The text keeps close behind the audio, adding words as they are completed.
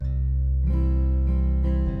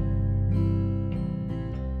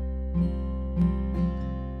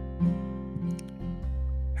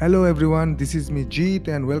Hello everyone, this is me Jeet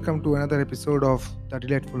and welcome to another episode of The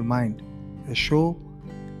Delightful Mind, a show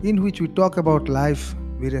in which we talk about life,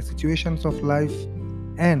 various situations of life,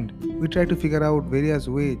 and we try to figure out various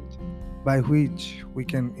ways by which we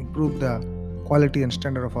can improve the quality and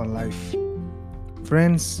standard of our life.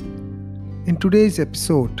 Friends, in today's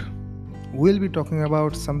episode, we'll be talking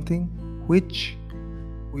about something which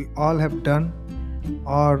we all have done,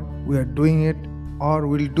 or we are doing it, or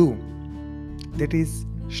will do. That is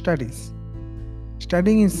studies.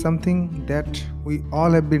 Studying is something that we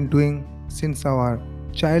all have been doing since our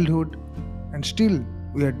childhood and still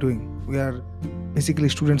we are doing. We are basically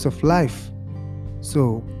students of life.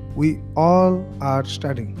 So we all are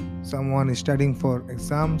studying. Someone is studying for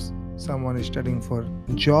exams, someone is studying for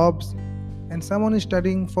jobs, and someone is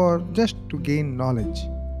studying for just to gain knowledge.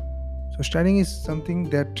 So studying is something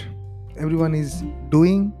that everyone is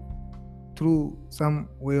doing through some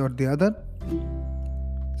way or the other.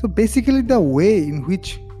 So basically the way in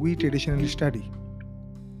which we traditionally study,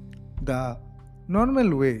 the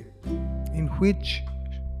normal way in which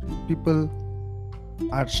people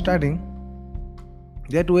are studying,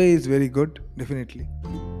 that way is very good, definitely.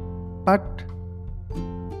 But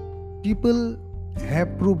people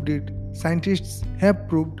have proved it, scientists have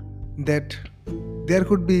proved that there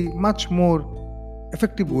could be much more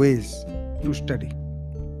effective ways to study.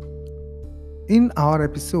 In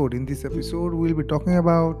this episode, we'll be talking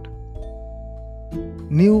about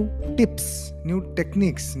new tips, new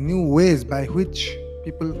techniques, new ways by which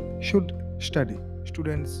people should study.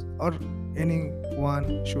 Students or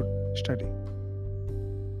anyone should study.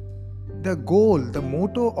 The goal, the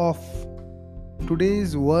motto of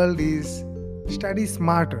today's world is study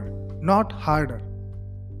smarter, not harder.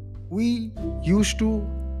 We used to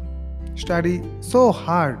study so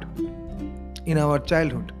hard in our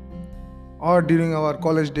childhood or during our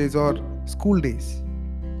college days or school days.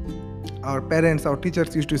 Our parents, our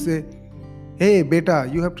teachers used to say, hey beta,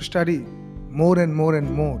 you have to study more and more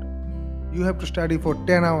and more. You have to study for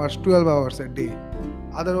 10 hours, 12 hours a day.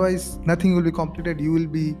 Otherwise, nothing will be completed. You will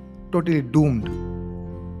be totally doomed.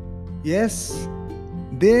 Yes,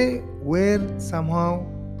 they were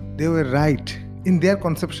right. In their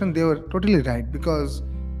conception, they were totally right, because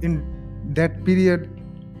in that period,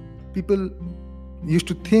 people used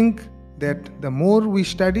to think that the more we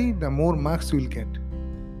study, the more marks we will get.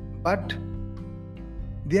 But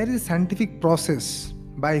there is a scientific process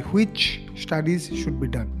by which studies should be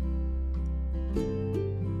done.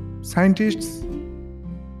 Scientists,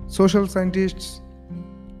 social scientists,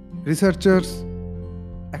 researchers,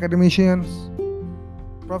 academicians,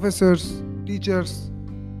 professors, teachers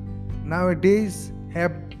nowadays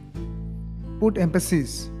have put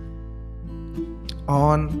emphasis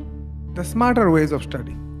on the smarter ways of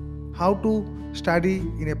study. How to study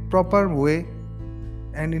in a proper way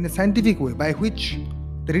and in a scientific way by which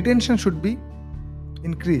the retention should be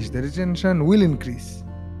increased. The retention will increase.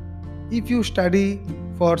 If you study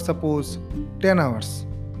for suppose 10 hours,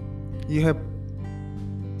 you have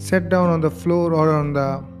sat down on the floor or on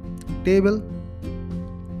the table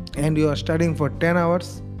and you are studying for 10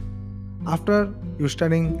 hours. After your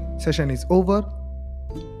studying session is over,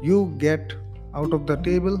 you get out of the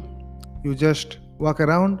table, you just walk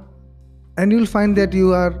around, and you'll find that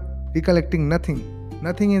you are recollecting nothing.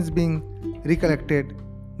 Nothing is being recollected.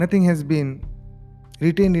 Nothing has been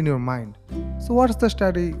retained in your mind. So what's the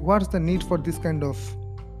study? What's the need for this kind of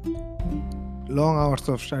long hours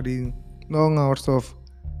of studying, long hours of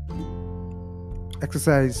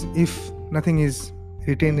exercise if nothing is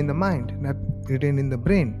retained in the mind, not retained in the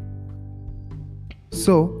brain?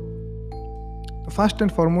 So the first and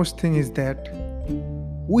foremost thing is that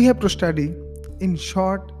we have to study in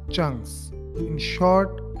short chunks, in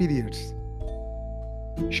short periods.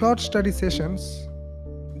 Short study sessions,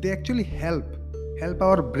 they actually help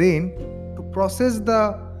our brain to process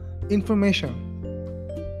the information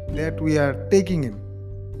that we are taking in.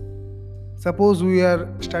 Suppose we are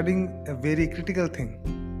studying a very critical thing,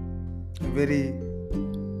 a very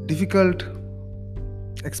difficult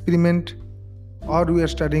experiment, or we are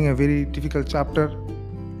studying a very difficult chapter,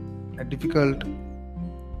 a difficult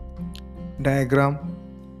diagram.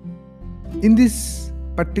 In this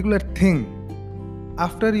particular thing,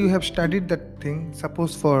 after you have studied that thing,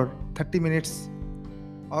 suppose for 30 minutes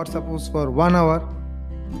or suppose for 1 hour,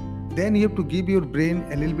 then you have to give your brain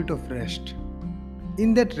a little bit of rest.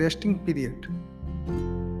 In that resting period,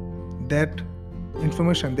 that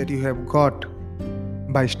information that you have got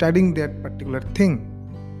by studying that particular thing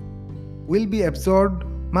will be absorbed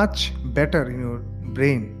much better in your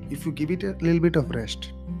brain if you give it a little bit of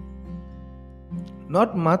rest.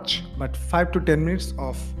 Not much, but 5 to 10 minutes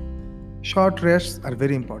of short rests are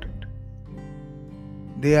very important.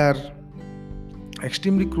 They are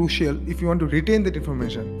extremely crucial if you want to retain that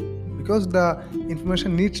information, because the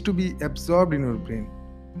information needs to be absorbed in your brain.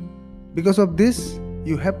 Because of this,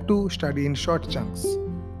 you have to study in short chunks,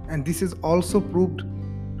 and this is also proved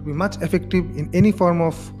to be much effective in any form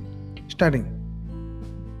of studying,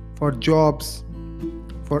 for jobs,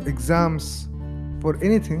 for exams, for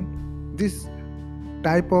anything. This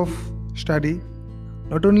type of study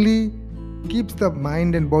not only keeps the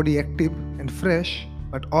mind and body active and fresh,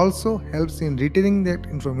 but also helps in retaining that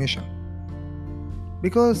information.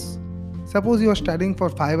 Because suppose you are studying for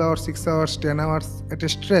 5 hours, 6 hours, 10 hours at a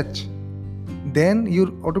stretch, then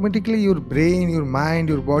your brain, your mind,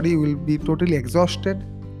 your body will be totally exhausted,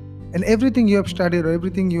 and everything you have studied or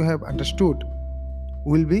everything you have understood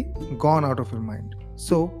will be gone out of your mind.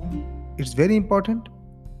 So it's very important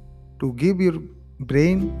to give your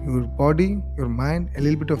brain, your body, your mind a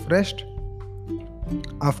little bit of rest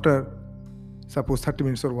after suppose 30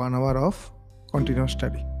 minutes or 1 hour of continuous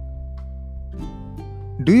study.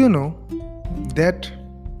 Do you know that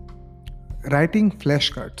writing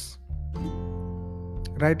flashcards,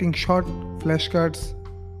 writing short flashcards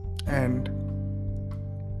and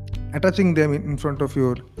attaching them in front of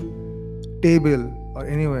your table or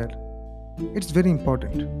anywhere, it's very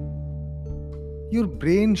important. Your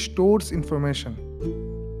brain stores information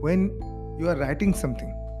when you are writing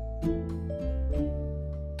something.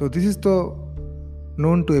 So this is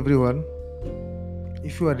known to everyone.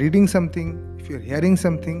 If you are reading something, if you are hearing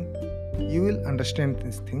something, you will understand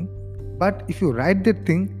this thing. But if you write that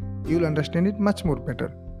thing, you will understand it much more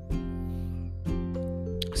better.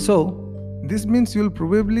 So this means you will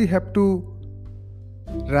probably have to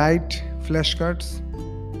write flashcards.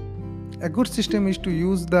 A good system is to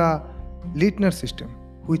use the Leitner system,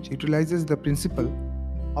 which utilizes the principle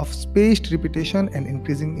of spaced repetition and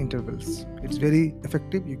increasing intervals. It's very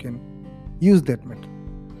effective. You can use that method.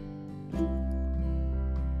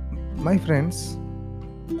 My friends,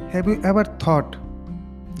 have you ever thought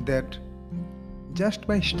that just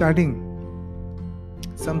by studying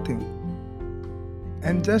something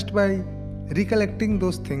and just by recollecting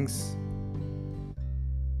those things,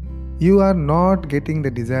 you are not getting the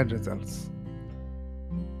desired results?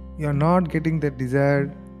 You are not getting the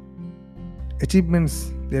desired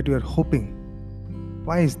achievements that you are hoping.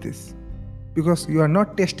 Why is this? Because you are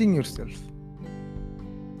not testing yourself.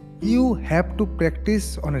 You have to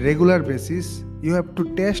practice on a regular basis. You have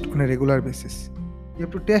to test on a regular basis. You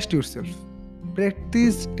have to test yourself.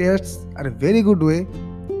 Practice tests are a very good way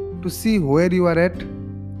to see where you are at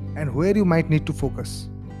and where you might need to focus.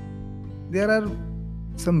 There are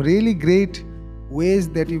some really great ways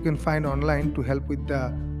that you can find online to help with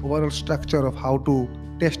the overall structure of how to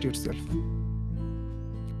test yourself.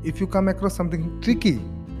 If you come across something tricky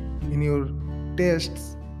in your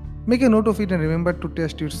tests, make a note of it and remember to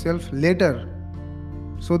test yourself later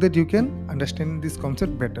so that you can understand this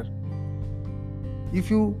concept better. If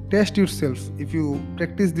you test yourself, if you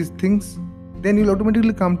practice these things, then you'll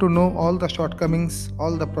automatically come to know all the shortcomings,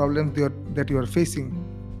 all the problems that you are facing,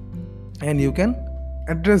 and you can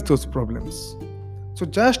address those problems. So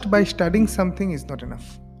just by studying something is not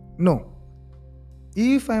enough. No.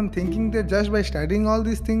 If I am thinking that just by studying all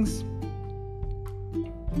these things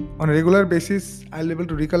on a regular basis, I'll be able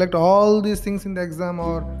to recollect all these things in the exam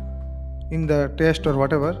or in the test or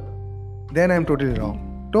whatever, then I'm totally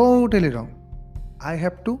wrong. Totally wrong. I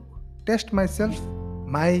have to test myself.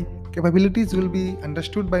 My capabilities will be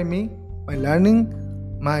understood by me. My learning,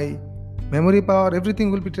 my memory power,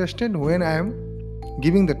 everything will be tested when I am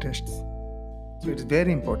giving the tests. So it's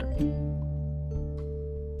very important.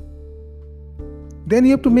 Then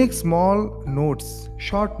you have to make small notes,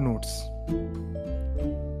 short notes.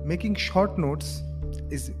 Making short notes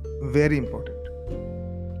is very important.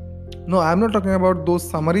 No, I'm not talking about those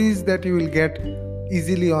summaries that you will get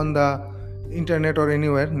easily on the internet or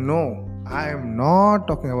anywhere. No, I am not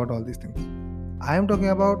talking about all these things. I am talking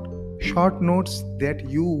about short notes that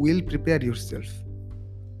you will prepare yourself.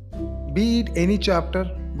 Be it any chapter,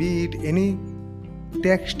 be it any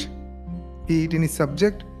text, be it any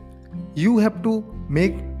subject, you have to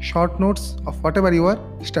make short notes of whatever you are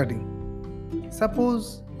studying.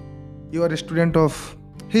 Suppose you are a student of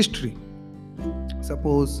history.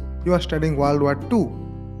 Suppose you are studying World War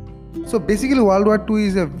II. So basically World War II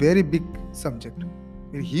is a very big subject,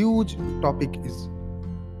 a huge topic is.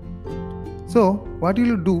 So what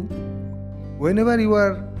you will do whenever you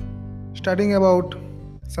are studying about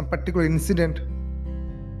some particular incident,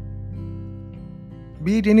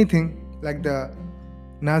 be it anything like the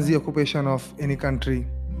Nazi occupation of any country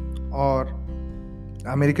or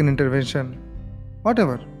American intervention,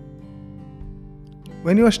 whatever.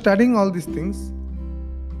 When you are studying all these things,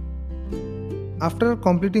 after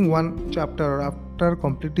completing one chapter or after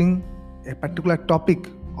completing a particular topic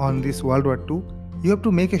on this World War II, you have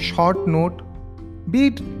to make a short note, be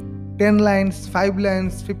it 10 lines, 5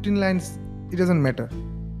 lines, 15 lines, it doesn't matter.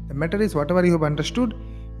 The matter is whatever you have understood,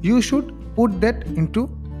 you should put that into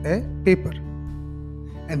a paper.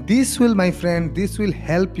 And this will, my friend, this will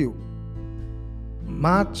help you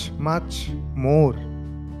much, much more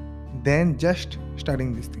than just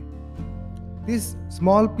studying this thing. This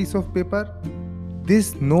small piece of paper,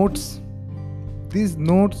 these notes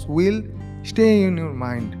will stay in your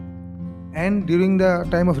mind. And during the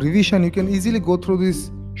time of revision, you can easily go through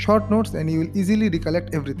these short notes and you will easily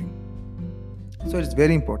recollect everything. So it's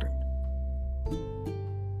very important.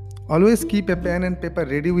 Always keep a pen and paper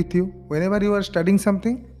ready with you. Whenever you are studying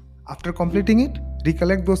something, after completing it,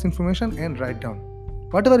 recollect those information and write down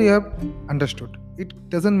whatever you have understood. It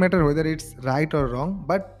doesn't matter whether it's right or wrong,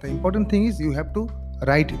 but the important thing is you have to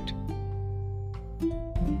write it.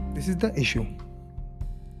 This is the issue.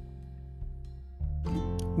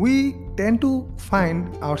 We tend to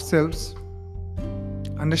find ourselves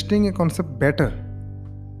understanding a concept better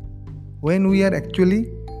when we are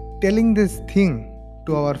actually telling this thing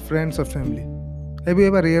to our friends or family. Have you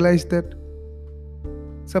ever realized that?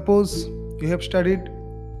 Suppose you have studied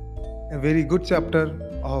a very good chapter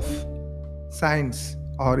of science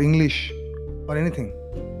or English or anything.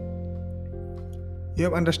 You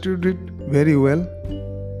have understood it very well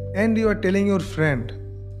and you are telling your friend,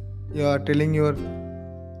 you are telling your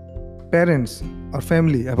parents or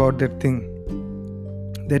family about that thing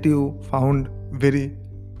that you found very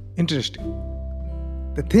interesting.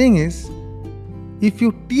 The thing is, if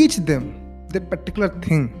you teach them that particular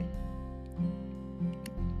thing,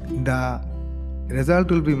 the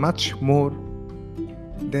result will be much more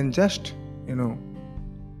than just,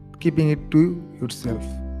 keeping it to yourself.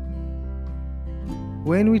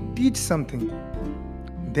 When we teach something,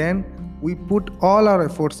 then we put all our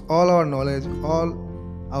efforts, all our knowledge, all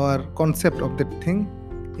our concept of that thing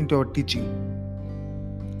into our teaching.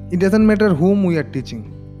 It doesn't matter whom we are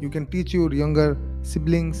teaching. You can teach your younger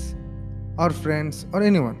siblings or friends or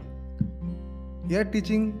anyone. Here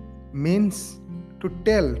teaching means to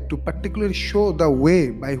tell, to particularly show the way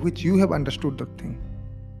by which you have understood the thing.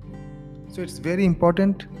 So it's very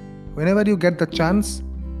important. Whenever you get the chance,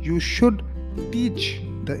 you should teach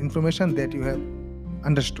the information that you have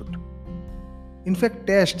understood. In fact,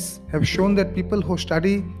 tests have shown that people who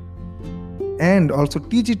study and also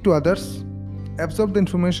teach it to others absorb the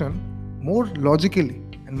information more logically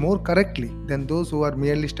and more correctly than those who are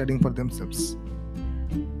merely studying for themselves.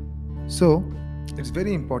 So, it's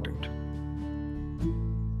very important.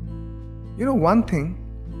 One thing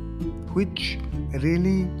which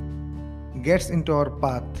really gets into our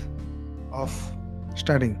path of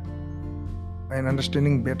studying and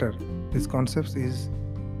understanding better these concepts is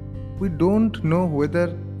we don't know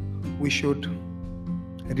whether we should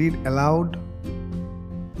read aloud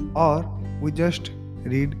or we just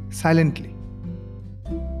read silently.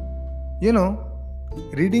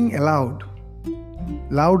 Reading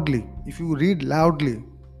loudly, if you read loudly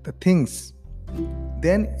the things,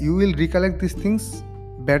 then you will recollect these things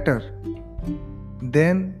better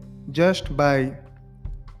than just by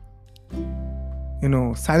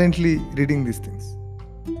silently reading these things.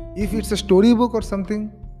 If it's a storybook or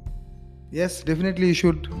something, yes, definitely you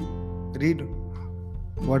should read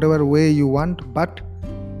whatever way you want. But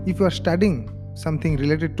if you are studying something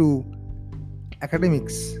related to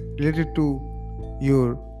academics, related to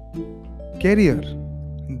your career,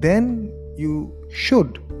 then you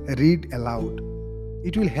should read aloud.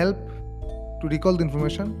 It will help to recall the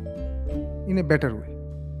information in a better way.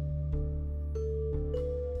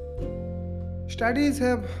 Studies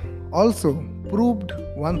have also proved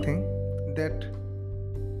one thing, that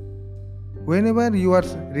whenever you are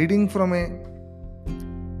reading from a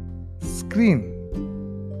screen,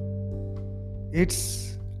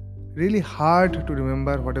 it's really hard to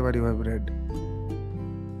remember whatever you have read,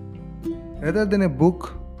 rather than a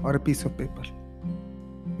book or a piece of paper.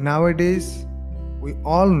 Nowadays, we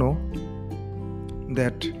all know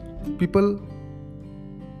that people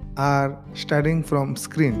are studying from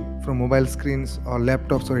mobile screens or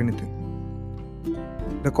laptops or anything.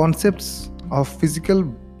 The concepts of physical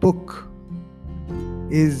book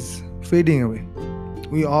is fading away.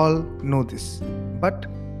 We all know this. But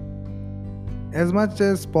as much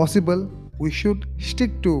as possible, we should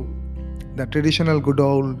stick to the traditional good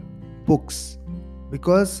old books,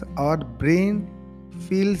 because our brain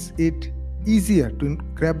feels it easier to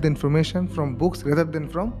grab the information from books rather than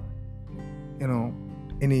from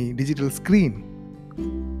any digital screen.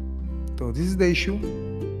 So this is the issue.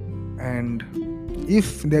 And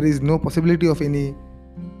if there is no possibility of any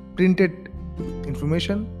printed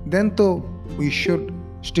information, then though we should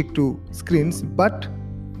stick to screens. But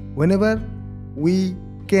whenever we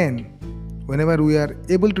can, whenever we are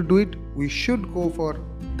able to do it, we should go for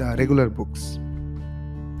the regular books.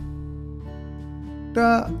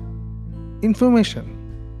 The information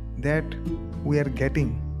that we are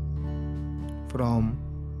getting from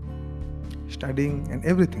studying and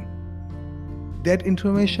everything, that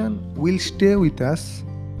information will stay with us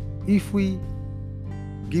if we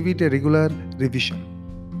give it a regular revision.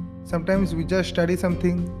 Sometimes we just study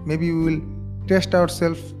something, maybe we will test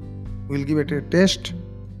ourselves, we'll give it a test,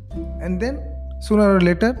 and then sooner or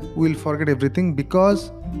later we will forget everything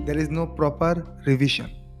because there is no proper revision,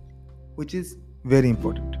 which is very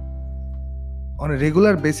important. On a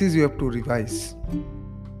regular basis you have to revise.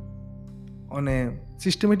 On a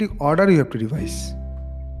systematic order you have to revise.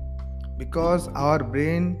 Because our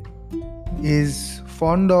brain is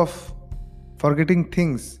fond of forgetting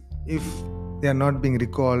things if they are not being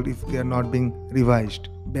recalled, if they are not being revised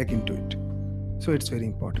back into it. So it's very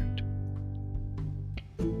important.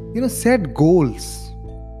 Set goals.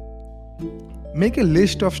 Make a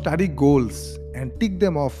list of study goals and tick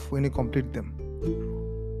them off when you complete them.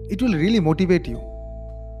 It will really motivate you.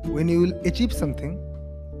 When you will achieve something,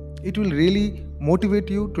 it will really motivate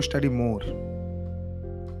you to study more.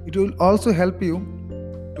 It will also help you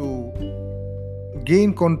to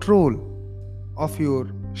gain control of your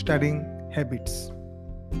studying habits.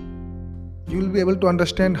 You will be able to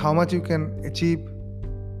understand how much you can achieve.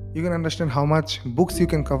 You can understand how much books you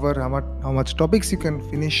can cover, how much topics you can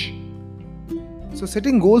finish. So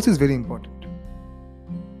setting goals is very important.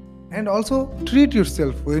 And also treat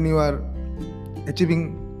yourself when you are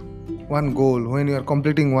achieving one goal, when you are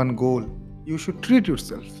completing one goal. You should treat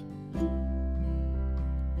yourself.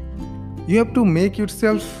 You have to make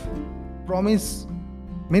yourself promise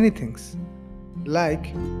many things.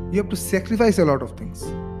 Like you have to sacrifice a lot of things.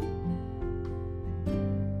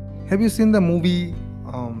 Have you seen the movie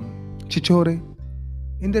Chichore?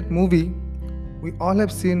 In that movie, we all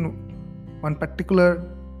have seen one particular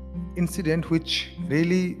incident which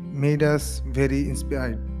really made us very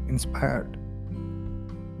inspired.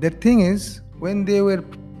 The thing is, when they were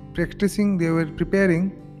practicing, they were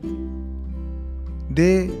preparing,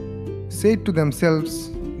 they said to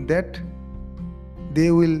themselves that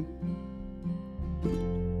they will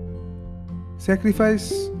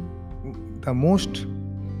sacrifice the most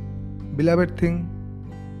beloved thing,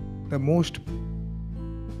 the most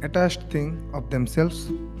attached thing of themselves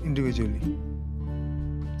individually.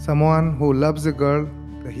 Someone who loves a girl,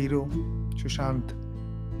 the hero, Sushant,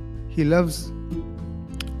 he loves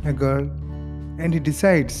a girl and he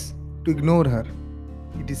decides to ignore her.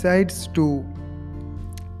 He decides to,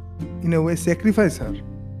 in a way, sacrifice her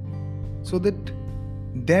so that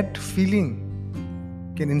that feeling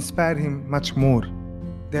can inspire him much more.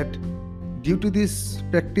 That due to this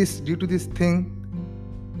practice, due to this thing,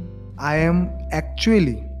 I am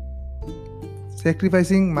actually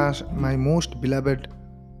sacrificing my most beloved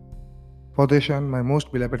possession, my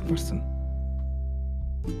most beloved person.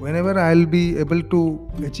 Whenever I'll be able to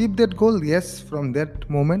achieve that goal, yes, from that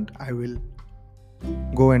moment I will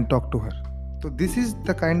go and talk to her. So this is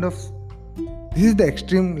the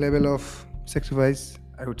extreme level of sacrifice,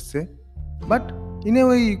 I would say. But in a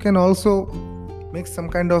way, you can also make some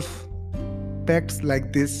kind of pacts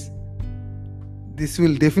like this. This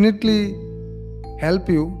will definitely help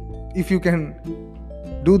you if you can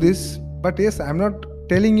do this. But yes, I'm not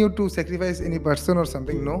telling you to sacrifice any person or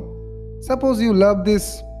something. No. Suppose you love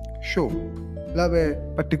this show, love a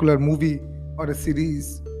particular movie or a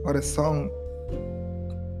series or a song.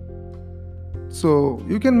 So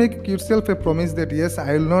you can make yourself a promise that yes,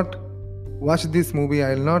 I will not watch this movie,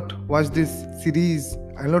 I will not watch this series,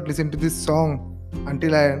 I will not listen to this song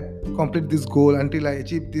until I complete this goal, until I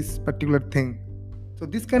achieve this particular thing. So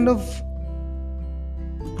this kind of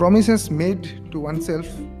promises made to oneself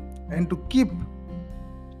and to keep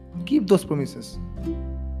those promises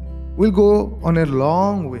will go on a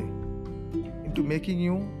long way into making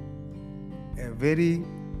you a very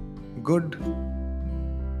good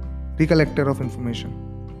recollector of information.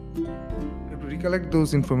 You have to recollect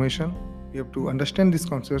those information. You have to understand these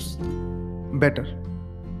concepts better.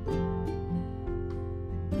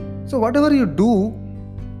 So whatever you do,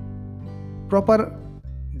 proper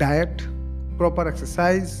diet, proper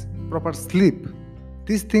exercise, proper sleep,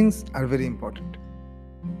 these things are very important.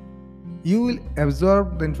 You will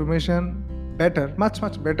absorb the information better, much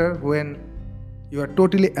better when you are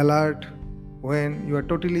totally alert, when you are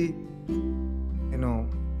totally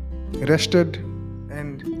rested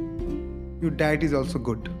and your diet is also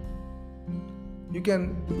good. You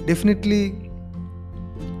can definitely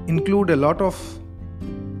include a lot of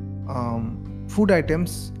food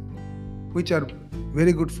items which are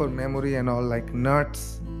very good for memory and all, like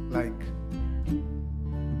nuts, like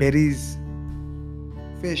berries,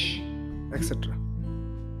 fish, etc.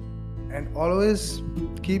 And always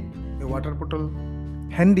keep a water bottle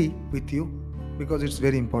handy with you because it's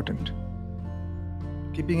very important.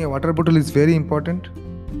 Keeping a water bottle is very important.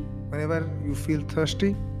 Whenever you feel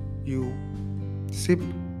thirsty, you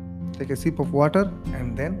take a sip of water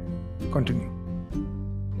and then continue.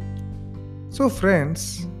 So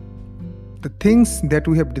friends, the things that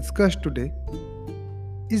we have discussed today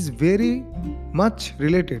is very much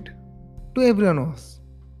related to every one of us.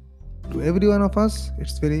 To every one of us,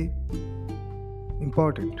 it's very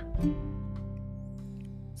important.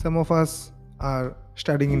 Some of us are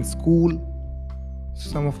studying in school,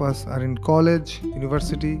 some of us are in college,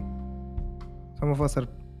 university, some of us are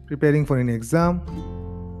preparing for an exam,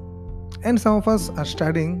 and some of us are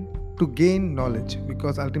studying to gain knowledge,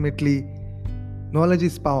 because ultimately knowledge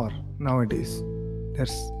is power nowadays.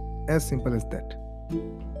 That's as simple as that.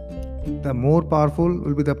 The more powerful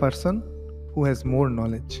will be the person who has more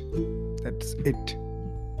knowledge. That's it.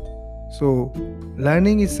 So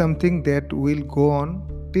learning is something that will go on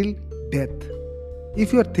till death.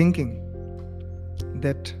 If you are thinking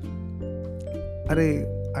that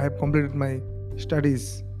I have completed my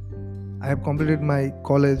studies, I have completed my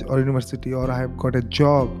college or university, or I have got a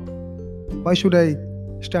job, why should I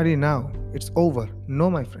study now? It's over. No,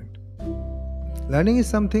 my friend. Learning is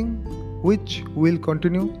something which will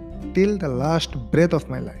continue till the last breath of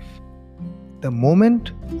my life. The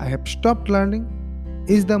moment I have stopped learning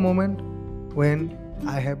is the moment when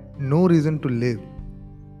I have no reason to live.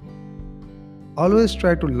 Always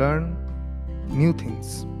try to learn new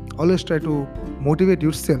things. Always try to motivate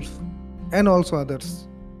yourself and also others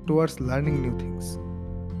towards learning new things.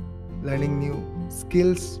 Learning new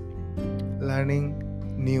skills, learning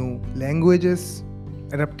new languages,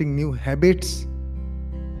 adapting new habits.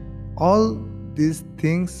 All these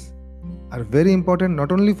things are very important,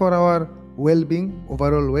 not only for our well-being,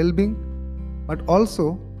 overall well-being, but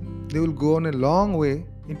also they will go on a long way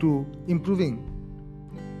into improving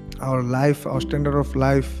our life, our standard of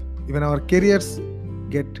life. Even our careers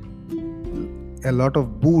get a lot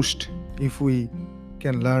of boost if we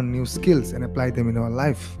can learn new skills and apply them in our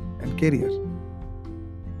life and career.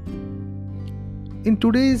 In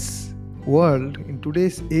today's world, in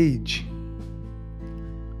today's age,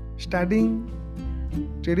 studying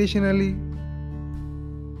traditionally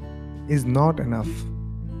is not enough.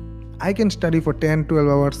 I can study for 10-12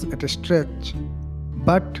 hours at a stretch,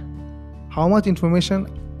 but how much information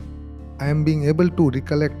I am being able to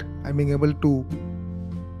recollect, I am being able to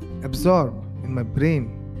absorb in my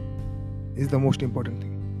brain is the most important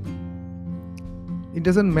thing. It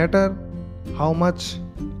doesn't matter how much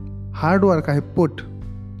hard work I have put.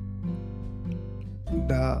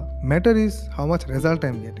 The matter is how much result I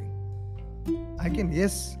am getting.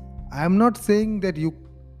 I am not saying that you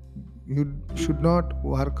should not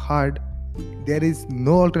work hard. There is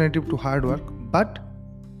no alternative to hard work. But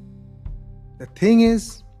the thing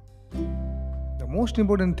is, the most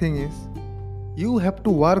important thing is, you have to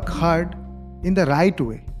work hard in the right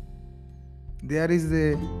way. There is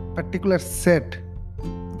a particular set.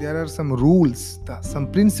 There are some rules,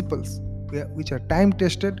 some principles which are time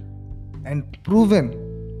tested and proven.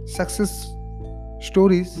 Success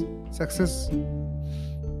stories, success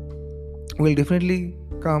will definitely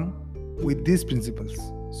come with these principles.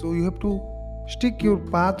 So you have to stick your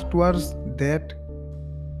path towards that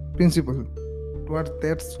principle, towards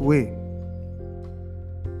that way.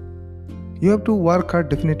 You have to work hard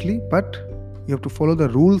definitely, but you have to follow the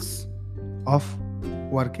rules of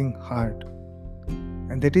working hard,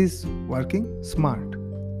 and that is working smart.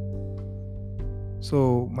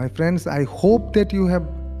 So my friends, I hope that you have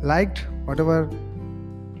liked whatever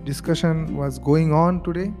discussion was going on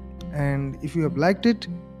today, and if you have liked it,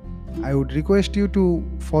 I would request you to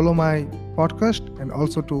follow my podcast and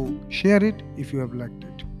also to share it if you have liked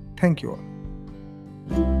it. Thank you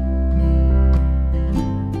all.